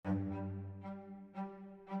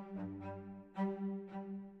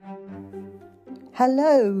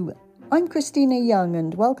Hello, I'm Christina Young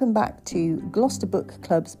and welcome back to Gloucester Book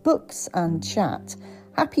Club's Books and Chat.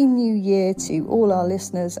 Happy New Year to all our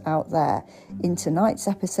listeners out there. In tonight's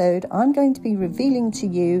episode, I'm going to be revealing to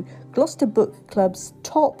you Gloucester Book Club's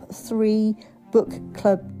top 3 book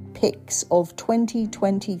club picks of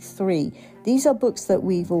 2023. These are books that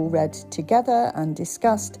we've all read together and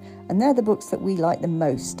discussed, and they're the books that we like the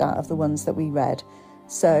most out of the ones that we read.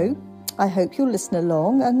 So I hope you'll listen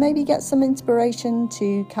along and maybe get some inspiration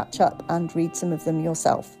to catch up and read some of them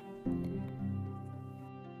yourself.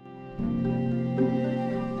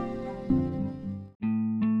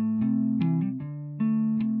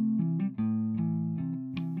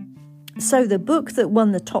 So the book that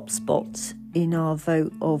won the top spot in our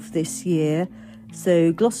vote of this year,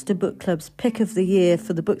 so Gloucester Book Club's pick of the year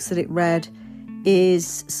for the books that it read,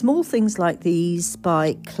 is Small Things Like These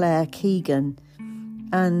by Claire Keegan.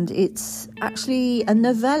 And it's actually a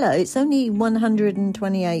novella. It's only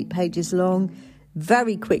 128 pages long,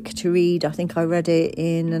 very quick to read. I think I read it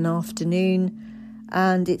in an afternoon.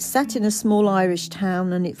 And it's set in a small Irish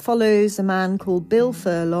town, and it follows a man called Bill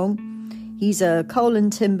Furlong. He's a coal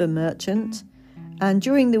and timber merchant. And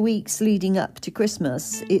during the weeks leading up to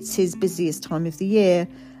Christmas, it's his busiest time of the year.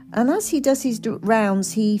 And as he does his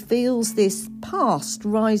rounds, he feels this past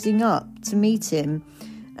rising up to meet him.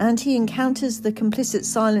 And he encounters the complicit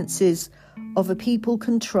silences of a people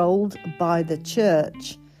controlled by the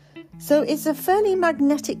church. So it's a fairly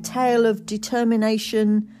magnetic tale of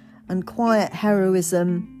determination and quiet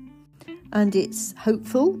heroism. And it's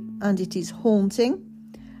hopeful and it is haunting.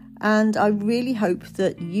 And I really hope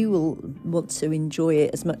that you will want to enjoy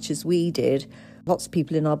it as much as we did. Lots of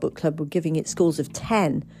people in our book club were giving it scores of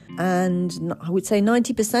 10. And I would say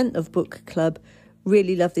 90% of book club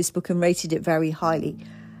really loved this book and rated it very highly.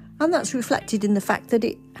 And that's reflected in the fact that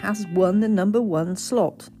it has won the number 1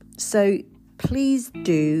 slot. So please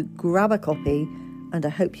do grab a copy and I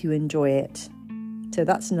hope you enjoy it. So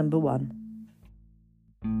that's number 1.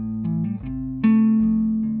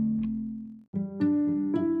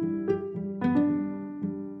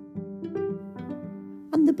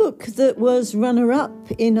 And the book that was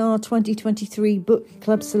runner-up in our 2023 book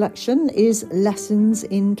club selection is Lessons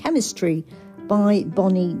in Chemistry by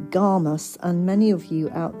Bonnie Garmus, and many of you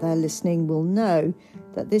out there listening will know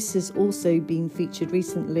that this has also been featured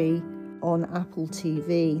recently on Apple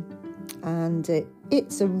TV, and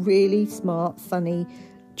it's a really smart, funny,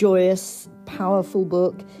 joyous, powerful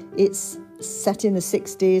book. It's set in the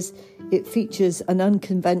 60s. It features an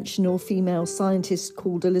unconventional female scientist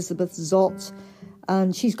called Elizabeth Zott,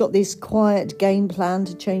 and she's got this quiet game plan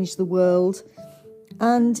to change the world.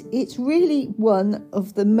 And it's really one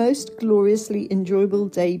of the most gloriously enjoyable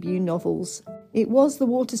debut novels. It was the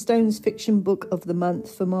Waterstones Fiction Book of the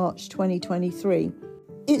Month for March 2023.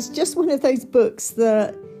 It's just one of those books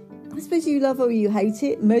that I suppose you love or you hate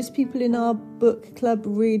it. Most people in our book club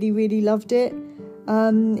really, really loved it.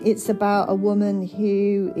 It's about a woman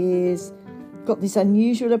who is got this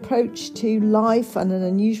unusual approach to life and an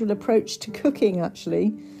unusual approach to cooking,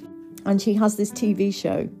 actually. And she has this TV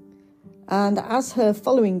show. And as her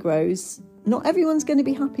following grows, not everyone's going to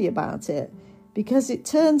be happy about it, because it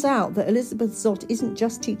turns out that Elizabeth Zott isn't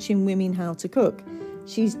just teaching women how to cook.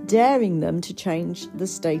 She's daring them to change the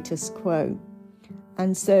status quo.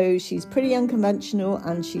 And so she's pretty unconventional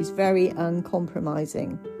and she's very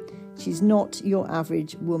uncompromising. She's not your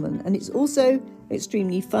average woman. And it's also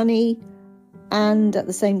extremely funny and at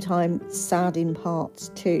the same time sad in parts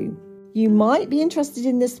too. You might be interested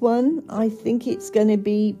in this one. I think it's going to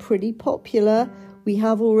be pretty popular. We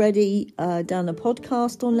have already done a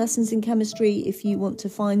podcast on Lessons in Chemistry if you want to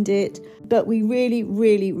find it. But we really,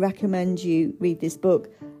 really recommend you read this book.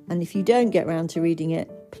 And if you don't get around to reading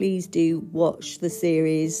it, please do watch the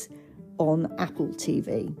series on Apple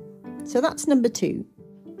TV. So that's number 2.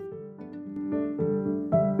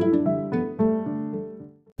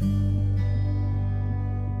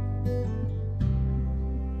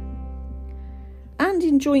 And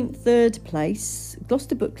in joint third place,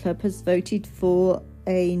 Gloucester Book Club has voted for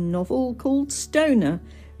a novel called Stoner,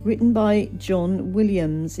 written by John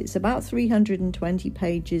Williams. It's about 320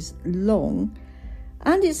 pages long,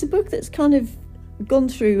 and it's a book that's kind of gone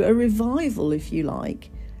through a revival, if you like.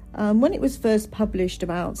 When it was first published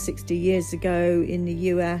about 60 years ago in the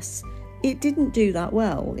US, it didn't do that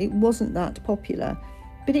well. It wasn't that popular.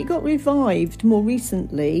 But it got revived more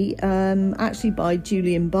recently, actually by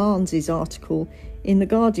Julian Barnes's article in the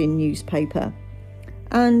Guardian newspaper.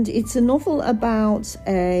 And it's a novel about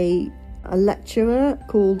a lecturer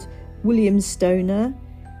called William Stoner,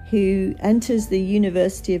 who enters the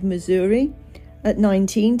University of Missouri at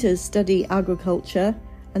 19 to study agriculture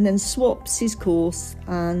and then swaps his course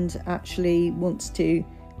and actually wants to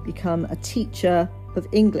become a teacher of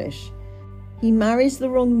English. He marries the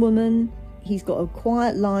wrong woman, he's got a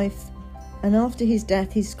quiet life, and after his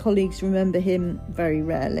death his colleagues remember him very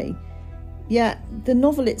rarely. Yet the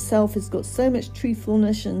novel itself has got so much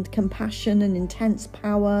truthfulness and compassion and intense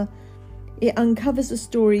power. It uncovers a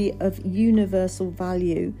story of universal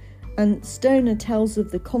value, and Stoner tells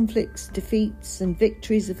of the conflicts, defeats and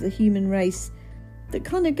victories of the human race that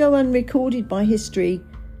kind of go unrecorded by history,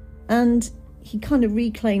 and he kind of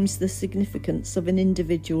reclaims the significance of an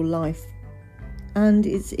individual life. And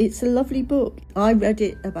it's a lovely book. I read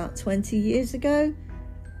it about 20 years ago,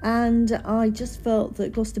 and I just felt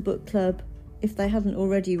that Gloucester Book Club, if they hadn't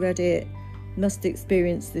already read it, must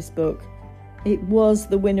experience this book. It was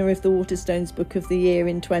the winner of the Waterstones Book of the Year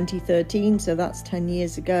in 2013, so that's 10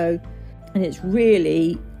 years ago, and it's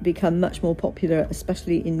really become much more popular,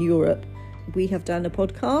 especially in Europe. We have done a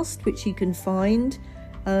podcast which you can find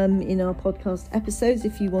in our podcast episodes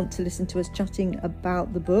if you want to listen to us chatting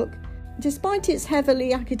about the book. Despite its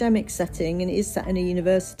heavily academic setting, and it is set in a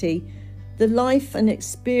university, the life and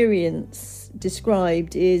experience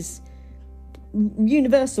described is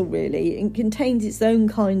universal, really. It contains its own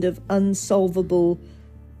kind of unsolvable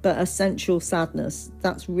but essential sadness.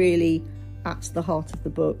 That's really at the heart of the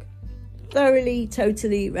book. Thoroughly,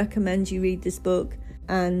 totally recommend you read this book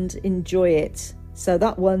and enjoy it. So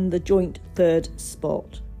that won the joint third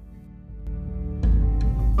spot.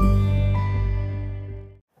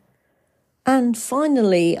 And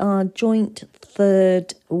finally, our joint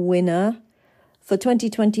third winner for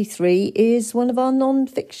 2023 is one of our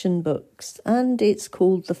non-fiction books, and it's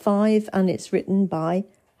called The Five, and it's written by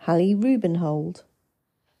Hallie Rubenhold.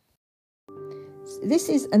 This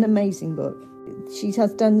is an amazing book. She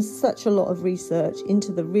has done such a lot of research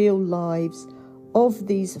into the real lives of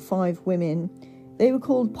these five women. They were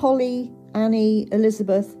called Polly, Annie,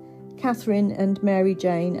 Elizabeth, Catherine and Mary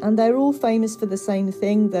Jane, and they're all famous for the same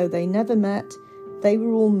thing, though they never met. They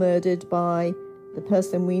were all murdered by the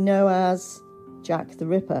person we know as Jack the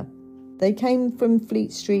Ripper. They came from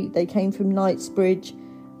Fleet Street, they came from Knightsbridge,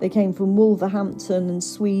 they came from Wolverhampton and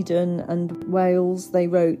Sweden and Wales. They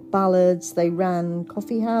wrote ballads, they ran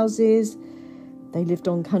coffee houses, they lived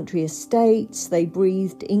on country estates, they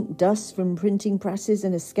breathed ink dust from printing presses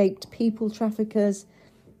and escaped people traffickers.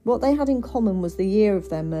 What they had in common was the year of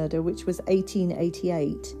their murder, which was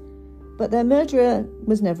 1888. But their murderer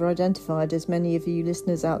was never identified, as many of you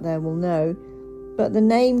listeners out there will know. But the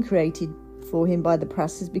name created for him by the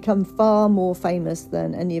press has become far more famous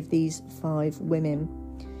than any of these five women.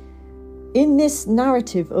 In this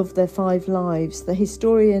narrative of their five lives, the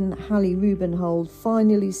historian Hallie Rubenhold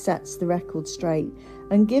finally sets the record straight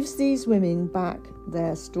and gives these women back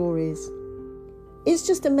their stories. It's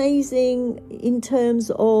just amazing in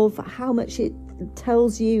terms of how much it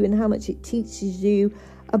tells you and how much it teaches you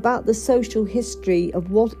about the social history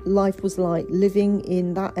of what life was like living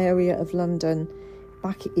in that area of London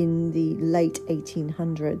back in the late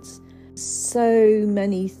 1800s. So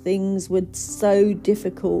many things were so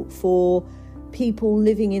difficult for people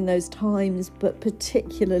living in those times, but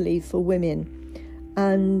particularly for women.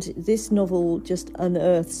 And this novel just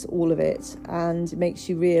unearths all of it and makes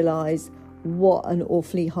you realise what an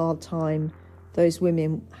awfully hard time those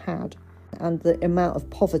women had, and the amount of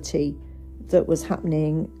poverty that was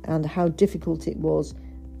happening and how difficult it was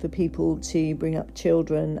for people to bring up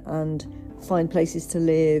children and find places to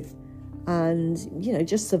live and, you know,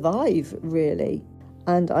 just survive, really.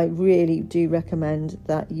 And I really do recommend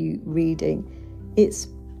that you reading. It's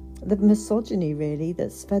the misogyny, really,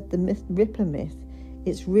 that's fed the Ripper myth.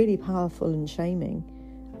 It's really powerful and shaming.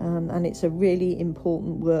 And it's a really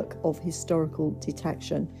important work of historical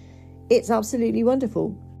detection. It's absolutely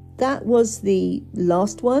wonderful. That was the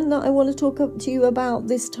last one that I want to talk to you about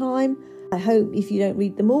this time. I hope if you don't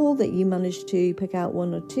read them all that you manage to pick out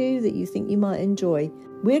one or two that you think you might enjoy.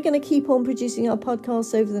 We're going to keep on producing our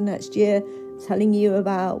podcasts over the next year, telling you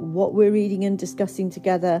about what we're reading and discussing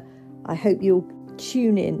together. I hope you'll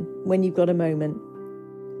tune in when you've got a moment.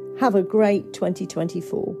 Have a great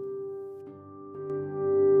 2024.